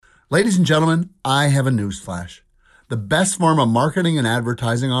Ladies and gentlemen, I have a news flash. The best form of marketing and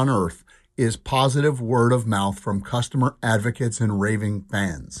advertising on earth is positive word of mouth from customer advocates and raving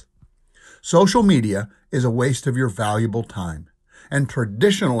fans. Social media is a waste of your valuable time, and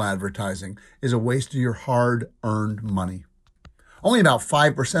traditional advertising is a waste of your hard-earned money. Only about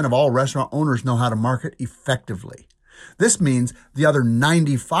 5% of all restaurant owners know how to market effectively. This means the other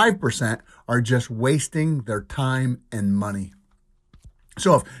 95% are just wasting their time and money.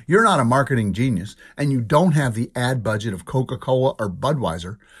 So if you're not a marketing genius and you don't have the ad budget of Coca-Cola or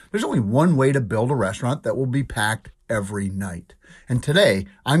Budweiser, there's only one way to build a restaurant that will be packed every night. And today,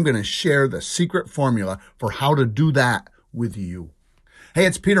 I'm going to share the secret formula for how to do that with you. Hey,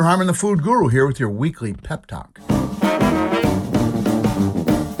 it's Peter Harmon, the Food Guru, here with your weekly pep talk.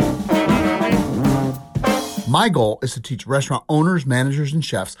 My goal is to teach restaurant owners, managers, and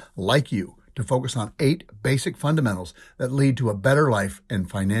chefs like you to focus on 8 basic fundamentals that lead to a better life and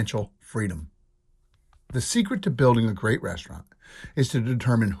financial freedom. The secret to building a great restaurant is to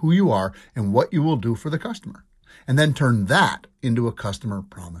determine who you are and what you will do for the customer, and then turn that into a customer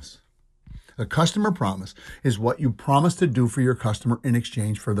promise. The customer promise is what you promise to do for your customer in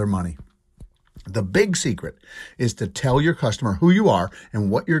exchange for their money. The big secret is to tell your customer who you are and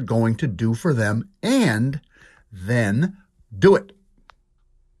what you're going to do for them, and then do it.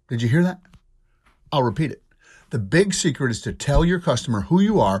 Did you hear that? I'll repeat it. The big secret is to tell your customer who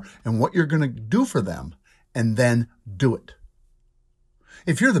you are and what you're going to do for them, and then do it.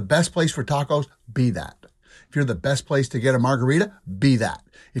 If you're the best place for tacos, be that. If you're the best place to get a margarita, be that.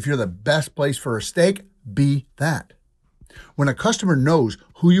 If you're the best place for a steak, be that. When a customer knows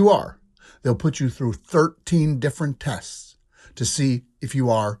who you are, they'll put you through 13 different tests to see if you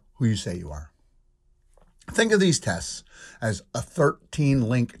are who you say you are. Think of these tests as a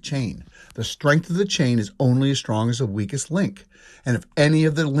 13-link chain. The strength of the chain is only as strong as the weakest link. And if any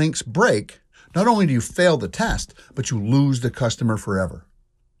of the links break, not only do you fail the test, but you lose the customer forever.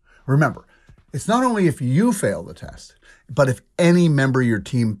 Remember, it's not only if you fail the test, but if any member of your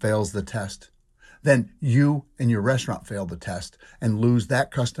team fails the test, then you and your restaurant fail the test and lose that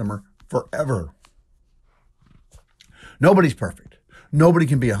customer forever. Nobody's perfect. Nobody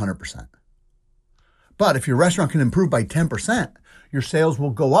can be 100%. But if your restaurant can improve by 10%, your sales will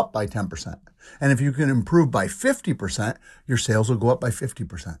go up by 10%. And if you can improve by 50%, your sales will go up by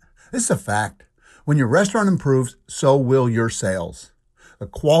 50%. This is a fact. When your restaurant improves, so will your sales. The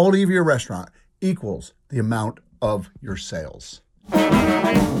quality of your restaurant equals the amount of your sales.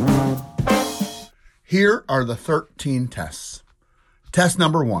 Here are the 13 tests. Test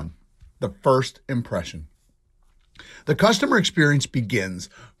number 1, the first impression. The customer experience begins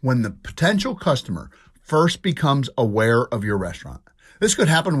when the potential customer first becomes aware of your restaurant. This could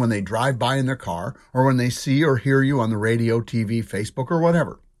happen when they drive by in their car or when they see or hear you on the radio, TV, Facebook, or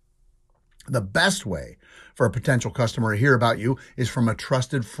whatever. The best way for a potential customer to hear about you is from a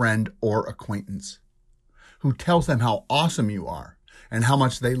trusted friend or acquaintance who tells them how awesome you are and how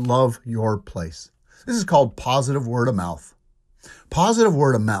much they love your place. This is called positive word of mouth. Positive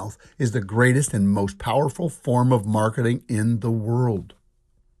word of mouth is the greatest and most powerful form of marketing in the world.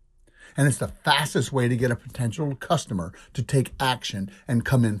 And it's the fastest way to get a potential customer to take action and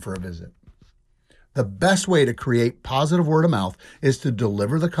come in for a visit. The best way to create positive word of mouth is to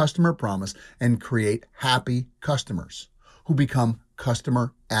deliver the customer promise and create happy customers who become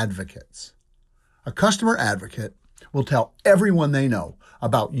customer advocates. A customer advocate will tell everyone they know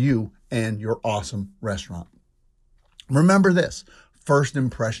about you and your awesome restaurant. Remember this, first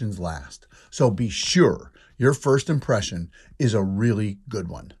impressions last. So be sure your first impression is a really good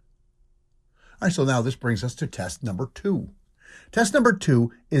one. All right, so now this brings us to test number 2. Test number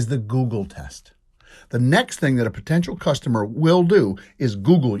 2 is the Google test. The next thing that a potential customer will do is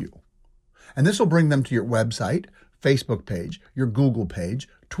Google you. And this will bring them to your website, Facebook page, your Google page,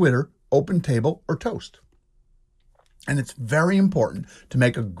 Twitter, OpenTable, or Toast. And it's very important to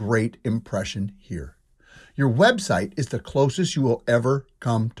make a great impression here. Your website is the closest you will ever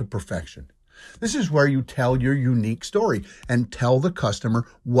come to perfection. This is where you tell your unique story and tell the customer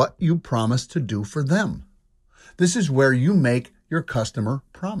what you promise to do for them. This is where you make your customer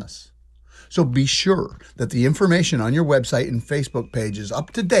promise. So be sure that the information on your website and Facebook page is up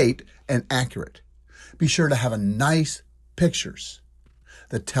to date and accurate. Be sure to have nice pictures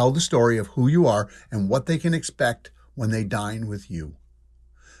that tell the story of who you are and what they can expect when they dine with you.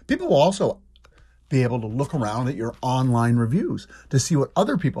 People will also be able to look around at your online reviews to see what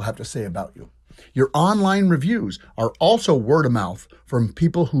other people have to say about you. Your online reviews are also word of mouth from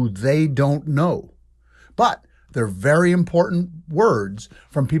people who they don't know, but they're very important words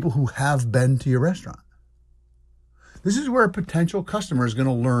from people who have been to your restaurant. This is where a potential customer is going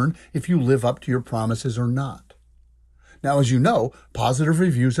to learn if you live up to your promises or not. Now, as you know, positive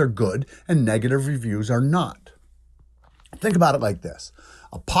reviews are good and negative reviews are not. Think about it like this.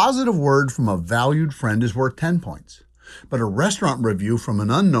 A positive word from a valued friend is worth 10 points, but a restaurant review from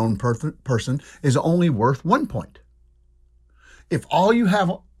an unknown person is only worth 1 point. If all you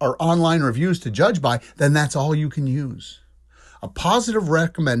have are online reviews to judge by, then that's all you can use. A positive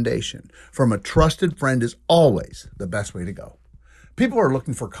recommendation from a trusted friend is always the best way to go. People are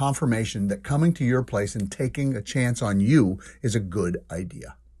looking for confirmation that coming to your place and taking a chance on you is a good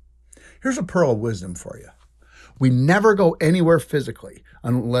idea. Here's a pearl of wisdom for you. We never go anywhere physically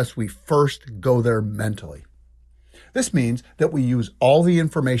unless we first go there mentally. This means that we use all the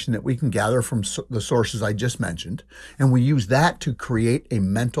information that we can gather from the sources I just mentioned, and we use that to create a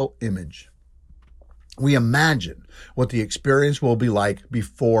mental image. We imagine what the experience will be like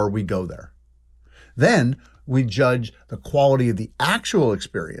before we go there. Then we judge the quality of the actual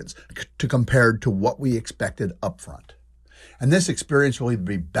experience to compare to what we expected upfront. And this experience will either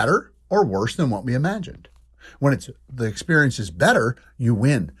be better or worse than what we imagined. When the experience is better, you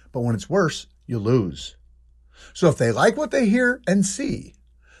win. But when it's worse, you lose. So if they like what they hear and see,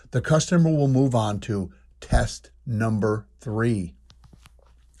 the customer will move on to test number 3,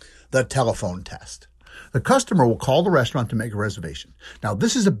 the telephone test. The customer will call the restaurant to make a reservation. Now,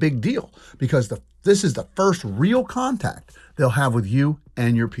 this is a big deal because this is the first real contact they'll have with you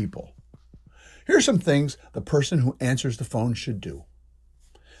and your people. Here are some things the person who answers the phone should do.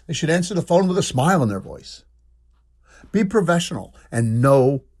 They should answer the phone with a smile in their voice. Be professional and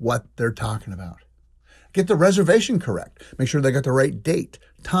know what they're talking about. Get the reservation correct. Make sure they got the right date,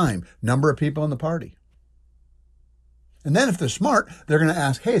 time, number of people in the party. And then if they're smart, they're going to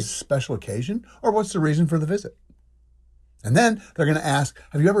ask, hey, is this a special occasion or what's the reason for the visit? And then they're going to ask,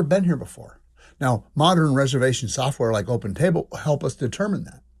 have you ever been here before? Now, modern reservation software like OpenTable will help us determine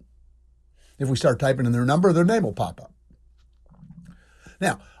that. If we start typing in their number, their name will pop up.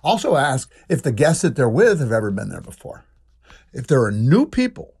 Now, also ask if the guests that they're with have ever been there before. If there are new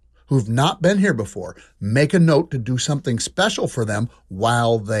people who've not been here before, make a note to do something special for them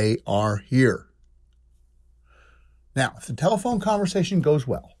while they are here. Now, if the telephone conversation goes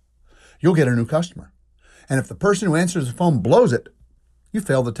well, you'll get a new customer. And if the person who answers the phone blows it, you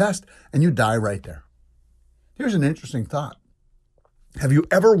fail the test and you die right there. Here's an interesting thought. Have you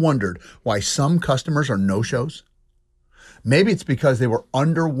ever wondered why some customers are no-shows? Maybe it's because they were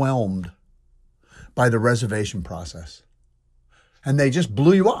underwhelmed by the reservation process and they just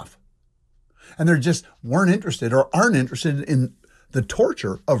blew you off. And they just weren't interested or aren't interested in the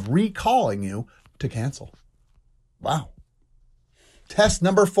torture of recalling you to cancel. Wow. Test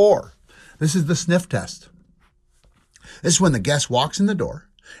number 4. This is the sniff test. This is when the guest walks in the door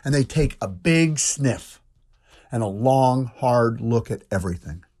and they take a big sniff and a long, hard look at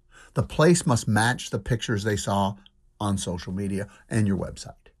everything. The place must match the pictures they saw on social media and your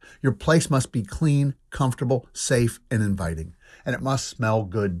website. Your place must be clean, comfortable, safe, and inviting. And it must smell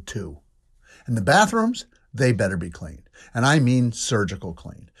good too. And the bathrooms, they better be clean. And I mean surgical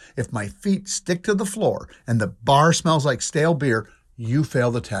clean. If my feet stick to the floor and the bar smells like stale beer, you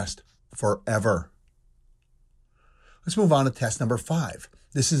fail the test forever. Let's move on to test number 5.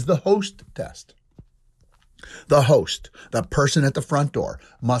 This is the host test. The host, the person at the front door,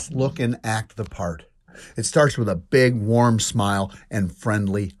 must look and act the part. It starts with a big, warm smile and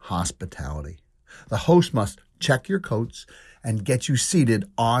friendly hospitality. The host must check your coats and get you seated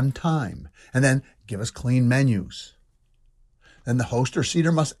on time, and then give us clean menus. Then the host or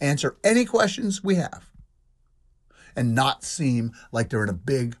seater must answer any questions we have and not seem like they're in a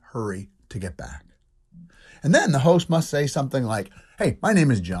big hurry to get back. And then the host must say something like, hey, my name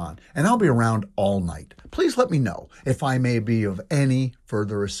is John, and I'll be around all night. Please let me know if I may be of any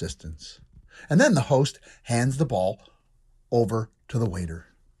further assistance. And then the host hands the ball over to the waiter.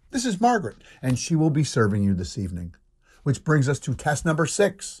 This is Margaret, and she will be serving you this evening. Which brings us to test number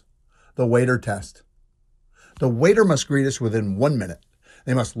 6, the waiter test. The waiter must greet us within 1 minute.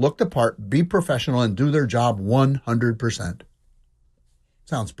 They must look the part, be professional, and do their job 100%.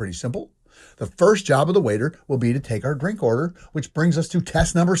 Sounds pretty simple. The first job of the waiter will be to take our drink order, which brings us to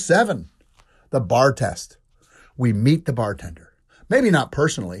test number 7, the bar test. We meet the bartender. Maybe not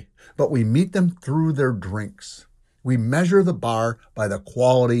personally, but we meet them through their drinks. We measure the bar by the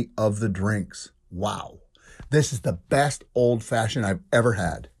quality of the drinks. Wow. This is the best old-fashioned I've ever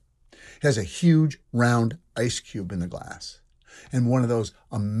had. It has a huge round ice cube in the glass and one of those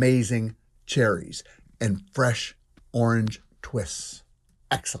amazing cherries and fresh orange twists.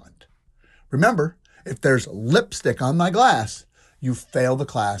 Excellent. Remember, if there's lipstick on my glass, you fail the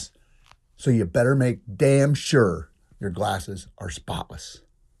class, so you better make damn sure your glasses are spotless.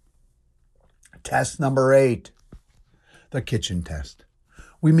 Test number 8, the kitchen test.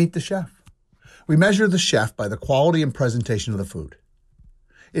 We meet the chef. We measure the chef by the quality and presentation of the food.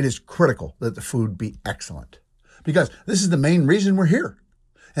 It is critical that the food be excellent because this is the main reason we're here,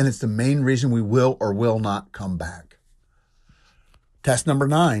 and it's the main reason we will or will not come back. Test number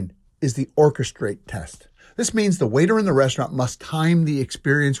 9 is the orchestrate test. This means the waiter in the restaurant must time the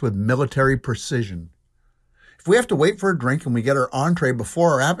experience with military precision. If we have to wait for a drink and we get our entree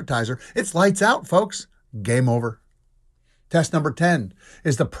before our appetizer, it's lights out, folks. Game over. Test number 10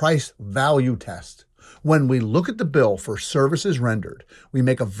 is the price value test. When we look at the bill for services rendered, we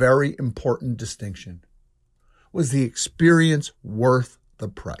make a very important distinction. Was the experience worth the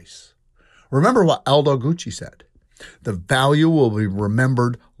price? Remember what Aldo Gucci said. The value will be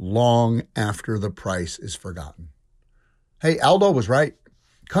remembered long after the price is forgotten. Hey, Aldo was right.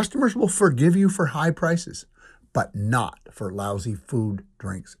 Customers will forgive you for high prices, but not for lousy food,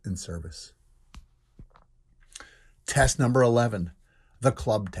 drinks, and service. Test number 11, the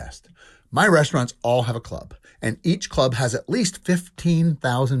club test. My restaurants all have a club, and each club has at least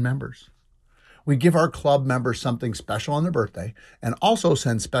 15,000 members. We give our club members something special on their birthday and also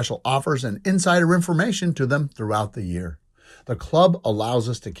send special offers and insider information to them throughout the year. The club allows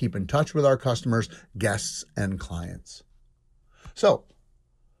us to keep in touch with our customers, guests, and clients. So,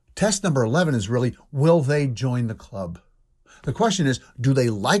 test number 11 is really, will they join the club? The question is, do they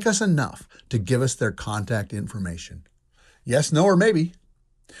like us enough to give us their contact information? Yes, no, or maybe.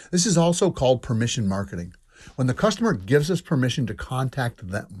 This is also called permission marketing, when the customer gives us permission to contact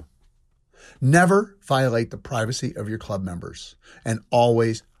them. Never violate the privacy of your club members and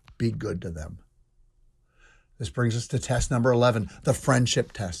always be good to them. This brings us to test number 11, the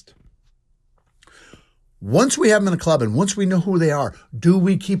friendship test. Once we have them in the club and once we know who they are, do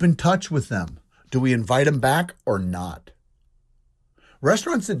we keep in touch with them? Do we invite them back or not?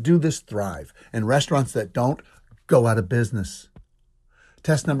 Restaurants that do this thrive, and restaurants that don't go out of business.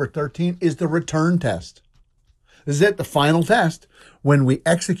 Test number 13 is the return test. This is it, the final test. When we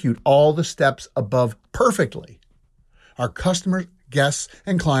execute all the steps above perfectly, our customers, guests,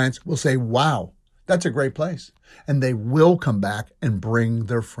 and clients will say, wow, that's a great place. And they will come back and bring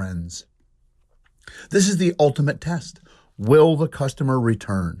their friends. This is the ultimate test. Will the customer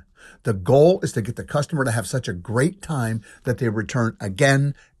return? The goal is to get the customer to have such a great time that they return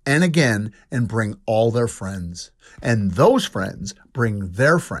again and again and bring all their friends. And those friends bring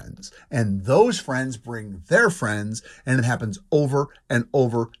their friends. And those friends bring their friends. And it happens over and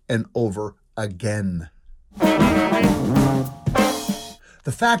over and over again.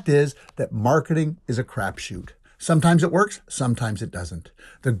 The fact is that marketing is a crapshoot. Sometimes it works, sometimes it doesn't.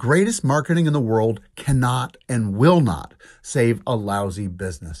 The greatest marketing in the world cannot and will not save a lousy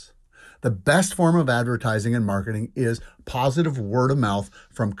business. The best form of advertising and marketing is positive word of mouth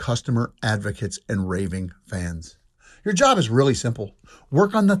from customer advocates and raving fans. Your job is really simple.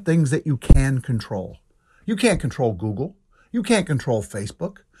 Work on the things that you can control. You can't control Google. You can't control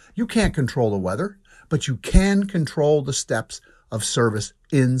Facebook. You can't control the weather, but you can control the steps of service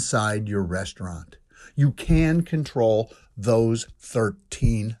inside your restaurant. You can control those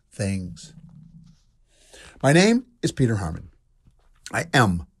 13 things. My name is Peter Harmon. I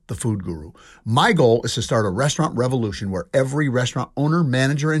am the Food Guru. My goal is to start a restaurant revolution where every restaurant owner,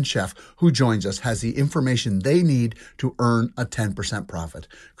 manager, and chef who joins us has the information they need to earn a 10% profit,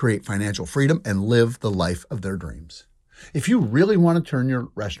 create financial freedom, and live the life of their dreams. If you really want to turn your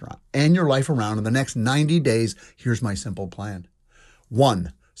restaurant and your life around in the next 90 days, here's my simple plan.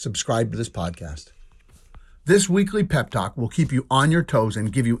 1, subscribe to this podcast. This weekly pep talk will keep you on your toes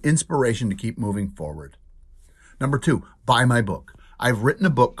and give you inspiration to keep moving forward. Number 2, buy my book. I've written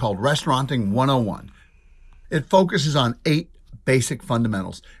a book called Restauranting 101. It focuses on 8 basic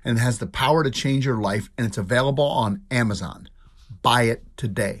fundamentals and has the power to change your life, and it's available on Amazon. Buy it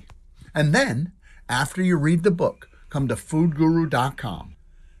today. And then, after you read the book, come to foodguru.com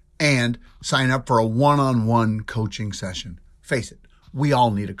and sign up for a one-on-one coaching session. Face it, we all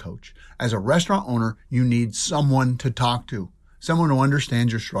need a coach. As a restaurant owner, you need someone to talk to. Someone who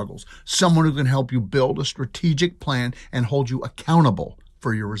understands your struggles, someone who can help you build a strategic plan and hold you accountable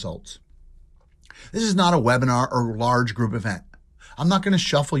for your results. This is not a webinar or large group event. I'm not going to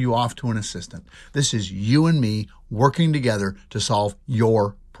shuffle you off to an assistant. This is you and me working together to solve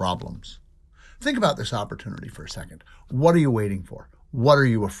your problems. Think about this opportunity for a second. What are you waiting for? What are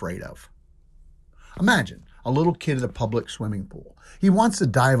you afraid of? Imagine a little kid at a public swimming pool. He wants to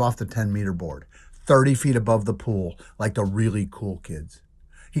dive off the 10-meter board, 30 feet above the pool, like the really cool kids.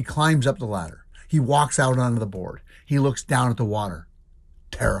 He climbs up the ladder. He walks out onto the board. He looks down at the water,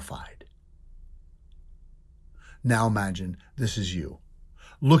 terrified. Now imagine this is you,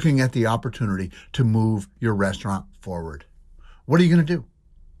 looking at the opportunity to move your restaurant forward. What are you going to do?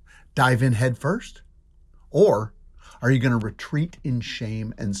 Dive in head first? Or are you going to retreat in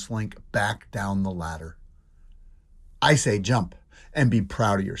shame and slink back down the ladder? I say jump and be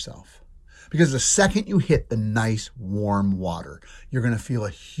proud of yourself. Because the second you hit the nice warm water, you're going to feel a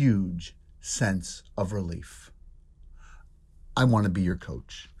huge sense of relief. I want to be your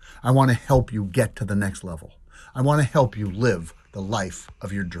coach. I want to help you get to the next level. I want to help you live the life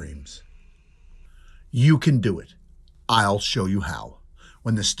of your dreams. You can do it. I'll show you how.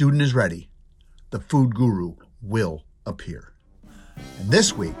 When the student is ready, the food guru will appear. And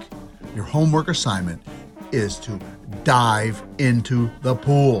this week, your homework assignment is to dive into the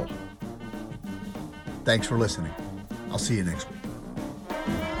pool. Thanks for listening. I'll see you next week.